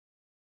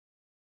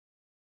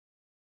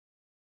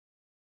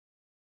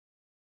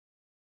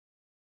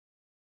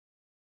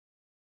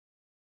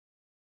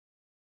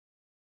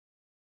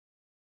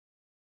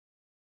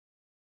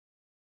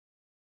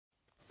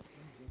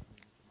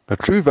A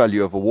true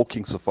value of a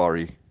walking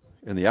safari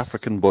in the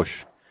African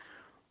bush,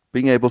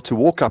 being able to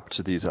walk up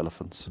to these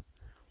elephants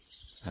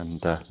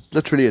and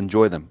literally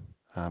enjoy them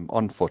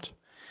on foot.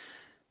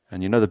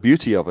 And the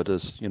beauty of it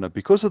is,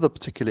 because of the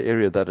particular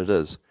area that it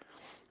is,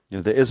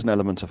 there is an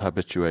element of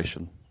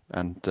habituation.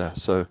 And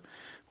so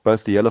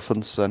both the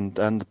elephants and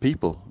the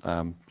people,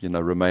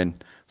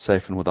 remain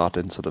safe and without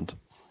incident.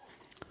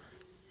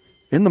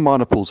 In the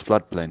Minor Pools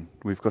floodplain,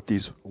 we've got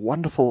these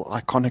wonderful,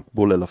 iconic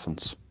bull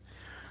elephants.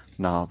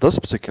 Now, this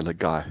particular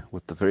guy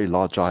with the very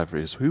large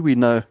ivory is who we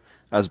know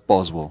as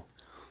Boswell.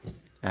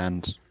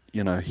 And,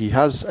 he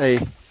has a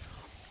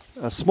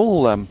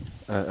small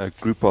a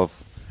group of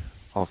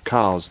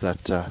cows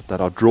that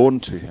are drawn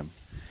to him.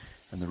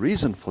 And the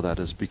reason for that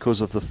is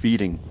because of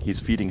his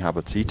feeding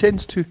habits. He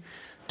tends to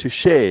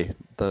share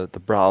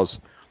the browse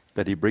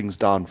that he brings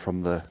down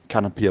from the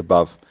canopy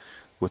above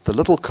with the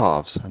little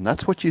calves. And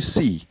that's what you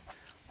see.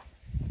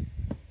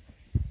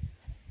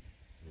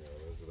 Yeah,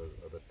 those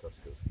are the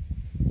tuskers.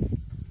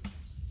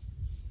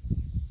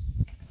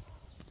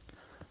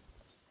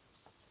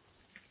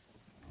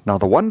 Now,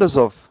 the wonders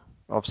of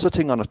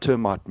sitting on a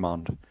termite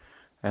mound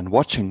and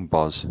watching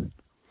Boz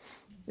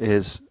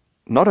is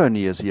not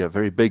only is he a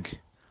very big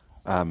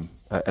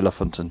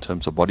elephant in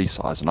terms of body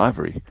size and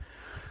ivory,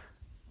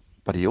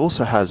 but he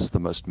also has the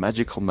most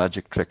magic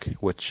trick,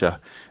 which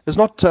is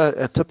not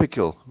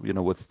typical,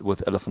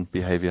 with elephant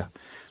behavior.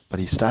 But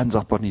he stands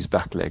up on his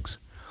back legs,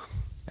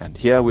 and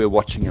here we're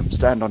watching him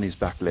stand on his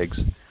back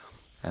legs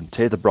and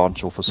tear the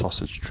branch off a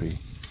sausage tree.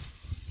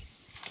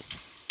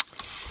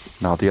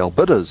 Now, the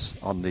albidas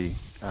on the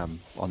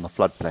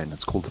floodplain,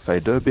 it's called the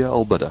Phaidobia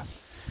albida,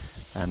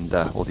 and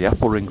or the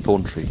apple ring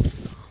thorn tree,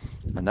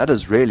 and that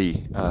is really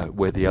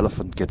where the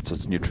elephant gets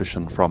its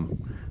nutrition from.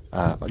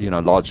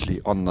 Largely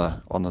on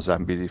the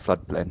Zambezi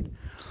floodplain.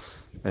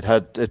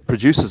 It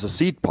produces a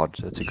seed pod.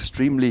 It's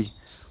extremely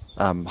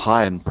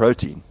high in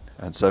protein,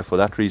 and so for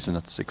that reason,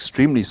 it's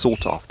extremely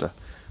sought after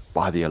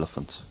by the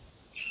elephants.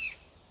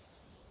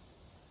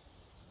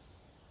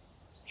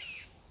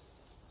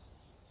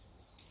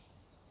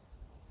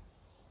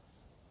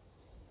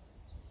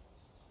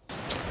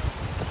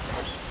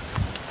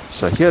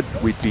 So here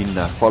we've been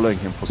following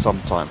him for some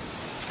time,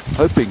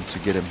 hoping to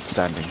get him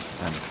standing,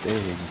 and there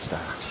he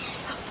stands.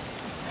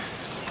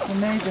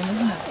 Amazing,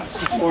 isn't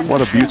it?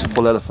 What a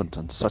beautiful elephant,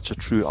 and such a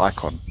true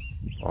icon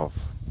of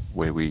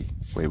where we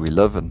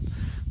live and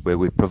where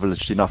we're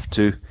privileged enough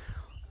to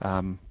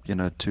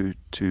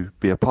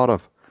be a part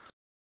of.